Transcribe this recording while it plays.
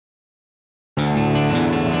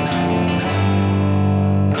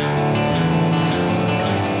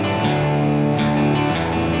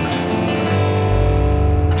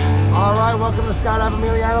Skydive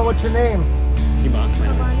Amelia Island. What's your names? Hima.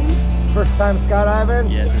 First time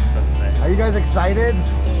skydiving? Yes, it's first time. Are you guys excited?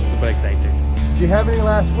 Super excited. Do you have any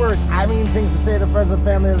last words? I mean, things to say to friends and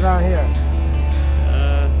family that aren't here.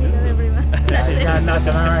 You know everyone. That's You it. got nothing.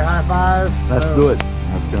 All right, high fives. Let's do it.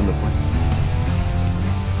 Let's stay on the point.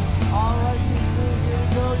 All right, you two, here we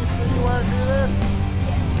go. You sure you want to do this?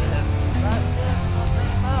 Yes. That's it. Let's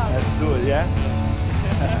hang out. Let's do it, yeah?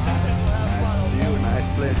 Nice view, nice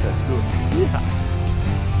place. Let's do it. Yeah.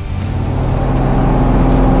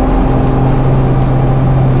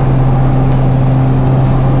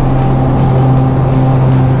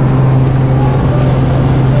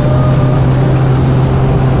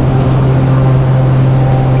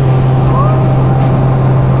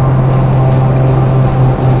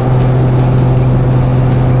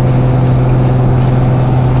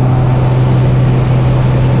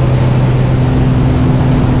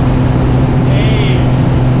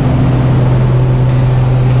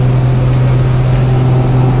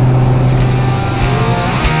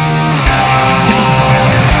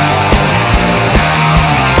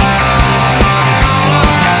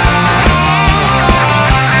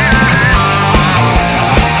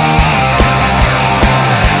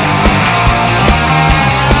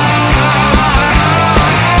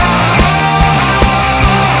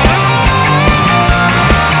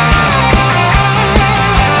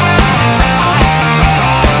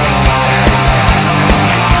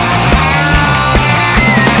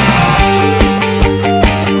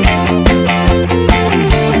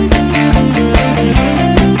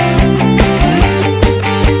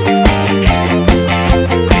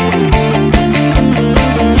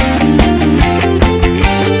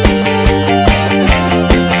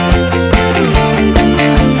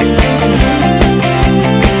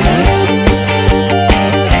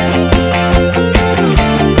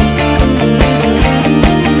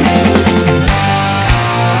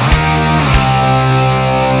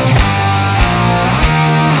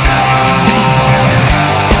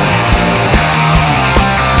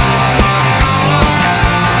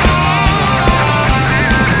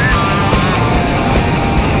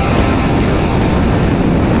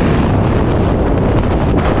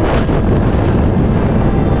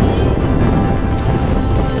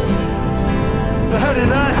 Very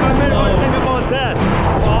nice, my man. What do you think about that?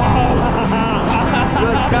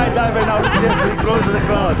 You're a skydiver now, we get close to the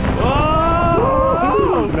clouds.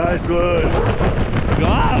 Oh! Nice one.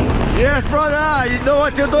 Wow. Yes, brother, you know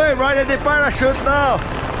what you're doing, right at the parachute now.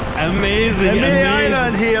 Amazing. Amelia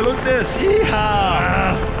Island here, look this.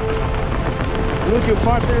 Yeehaw! Look, your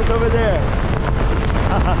partner is over there.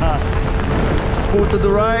 Pull to the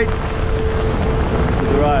right. To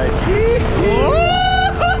the right.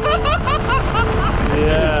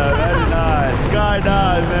 Yeah, very nice.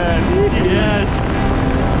 Skydive, man. Yes.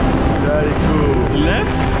 Very cool.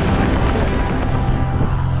 Left.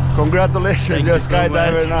 Congratulations, Thank you're a you so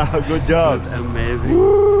skydiver much. now. Good That job. was amazing.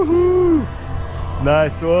 Woohoo!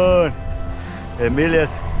 Nice one. Amelia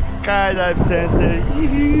Skydive Center.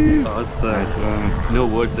 Yee-hoo. Awesome. Nice one. No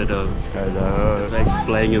words at all. Skydive. It's like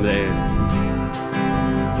flying in the air.